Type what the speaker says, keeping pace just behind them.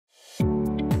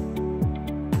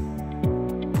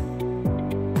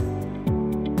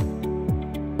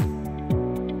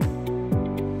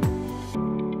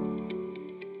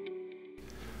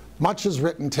Much is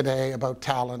written today about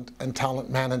talent and talent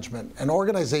management, and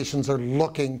organizations are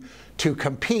looking to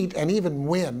compete and even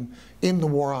win in the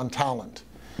war on talent.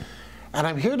 And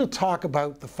I'm here to talk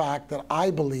about the fact that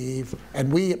I believe,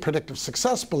 and we at Predictive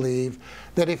Success believe,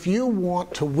 that if you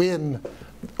want to win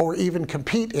or even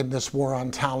compete in this war on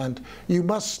talent, you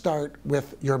must start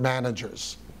with your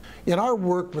managers. In our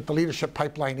work with the Leadership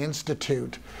Pipeline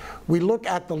Institute, we look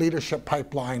at the leadership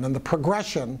pipeline and the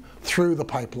progression through the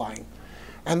pipeline.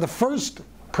 And the first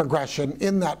progression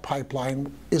in that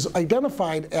pipeline is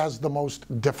identified as the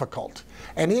most difficult.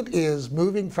 And it is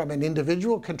moving from an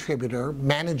individual contributor,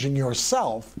 managing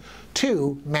yourself,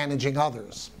 to managing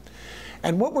others.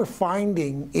 And what we're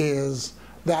finding is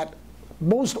that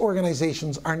most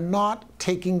organizations are not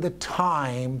taking the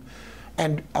time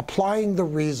and applying the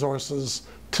resources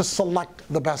to select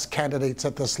the best candidates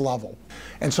at this level.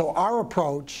 And so our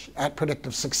approach at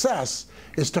Predictive Success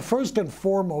is to first and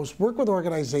foremost work with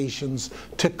organizations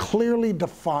to clearly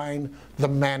define the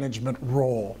management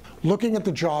role, looking at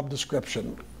the job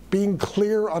description, being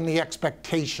clear on the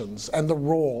expectations and the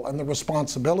role and the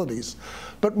responsibilities,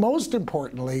 but most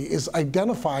importantly is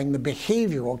identifying the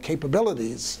behavioral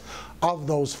capabilities of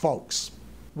those folks.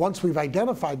 Once we've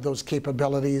identified those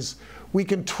capabilities, we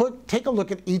can take a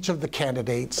look at each of the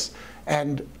candidates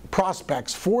and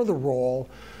prospects for the role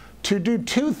to do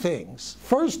two things.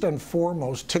 First and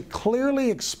foremost, to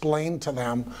clearly explain to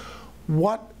them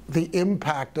what the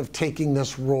impact of taking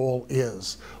this role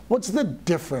is. What's the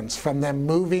difference from them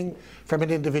moving from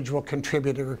an individual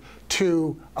contributor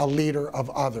to a leader of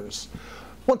others?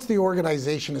 Once the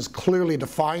organization has clearly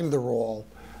defined the role,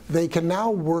 they can now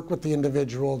work with the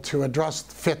individual to address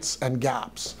fits and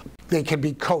gaps. They can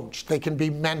be coached, they can be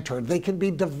mentored, they can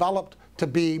be developed to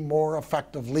be more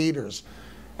effective leaders.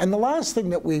 And the last thing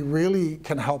that we really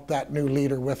can help that new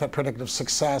leader with at Predictive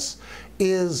Success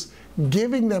is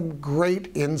giving them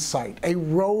great insight, a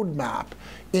roadmap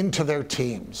into their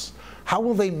teams. How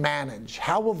will they manage?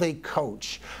 How will they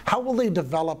coach? How will they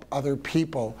develop other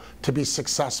people to be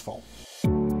successful?